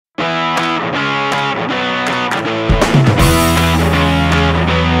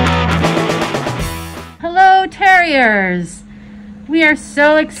Terriers. We are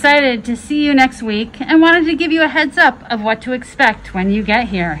so excited to see you next week and wanted to give you a heads up of what to expect when you get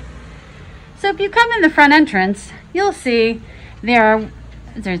here. So if you come in the front entrance, you'll see there's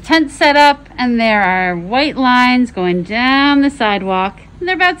a tent set up and there are white lines going down the sidewalk. And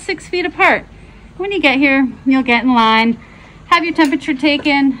they're about 6 feet apart. When you get here, you'll get in line, have your temperature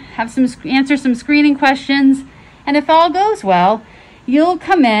taken, answer some screening questions, and if all goes well, you'll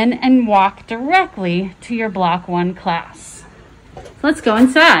come in and walk directly to your Block 1 class. Let's go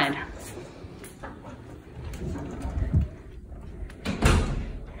inside.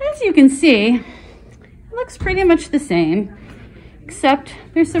 As you can see, it looks pretty much the same, except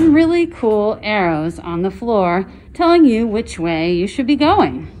there's some really cool arrows on the floor telling you which way you should be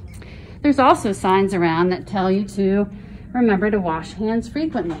going. There's also signs around that tell you to remember to wash hands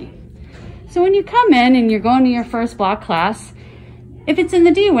frequently. So when you come in and you're going to your first block class, if it's in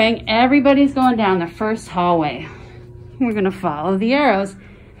the D wing, everybody's going down the first hallway. We're going to follow the arrows. And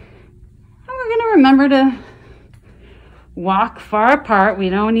we're going to remember to walk far apart. We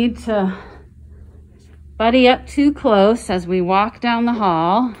don't need to buddy up too close as we walk down the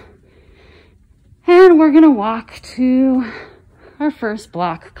hall. And we're going to walk to our first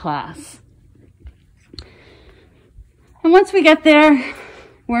block class. And once we get there,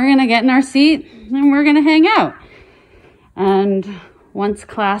 we're going to get in our seat and we're going to hang out. And once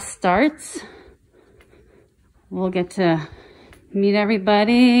class starts, we'll get to meet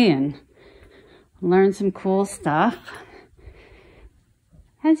everybody and learn some cool stuff.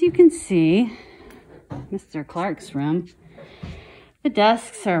 As you can see, Mr. Clark's room, the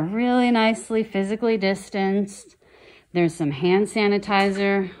desks are really nicely physically distanced. There's some hand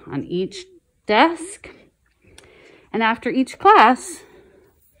sanitizer on each desk. And after each class,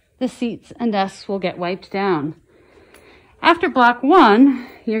 the seats and desks will get wiped down. After Block 1,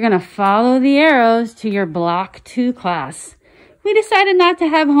 you're going to follow the arrows to your Block 2 class. We decided not to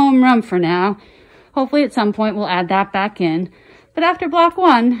have homeroom for now. Hopefully at some point we'll add that back in. But after Block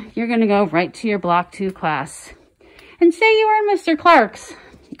 1, you're going to go right to your Block 2 class. And say you are Mr. Clark's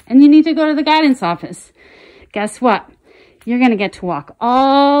and you need to go to the guidance office. Guess what? You're going to get to walk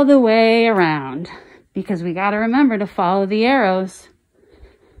all the way around because we got to remember to follow the arrows.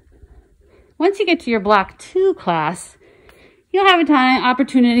 Once you get to your Block 2 class, you'll have an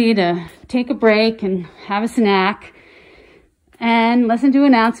opportunity to take a break and have a snack and listen to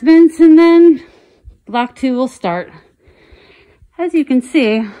announcements, and then Block 2 will start. As you can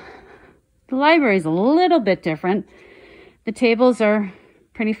see, the library is a little bit different. The tables are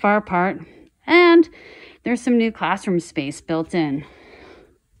pretty far apart, and there's some new classroom space built in.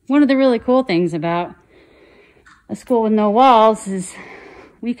 One of the really cool things about a school with no walls is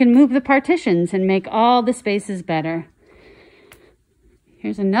we can move the partitions and make all the spaces better.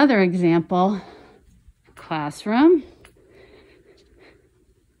 Here's another example classroom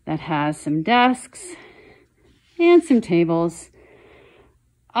that has some desks and some tables,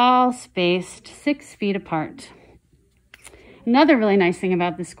 all spaced 6 feet apart. Another really nice thing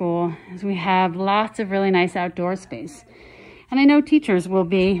about the school is we have lots of really nice outdoor space. And I know teachers will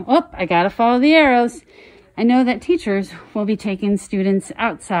be, I gotta follow the arrows. I know that teachers will be taking students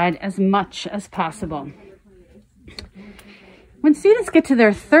outside as much as possible. When students get to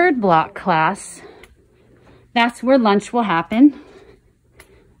their third block class, that's where lunch will happen.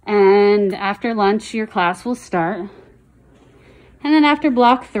 And after lunch, your class will start. And then after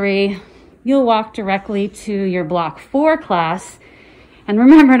Block 3, you'll walk directly to your Block 4 class. And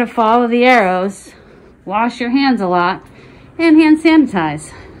remember to follow the arrows, wash your hands a lot, and hand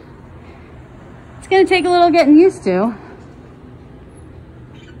sanitize. It's going to take a little getting used to,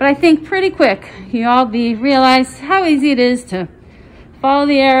 but I think pretty quick you all realize how easy it is to follow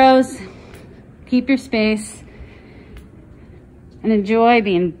the arrows, keep your space, and enjoy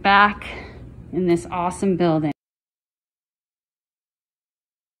being back in this awesome building.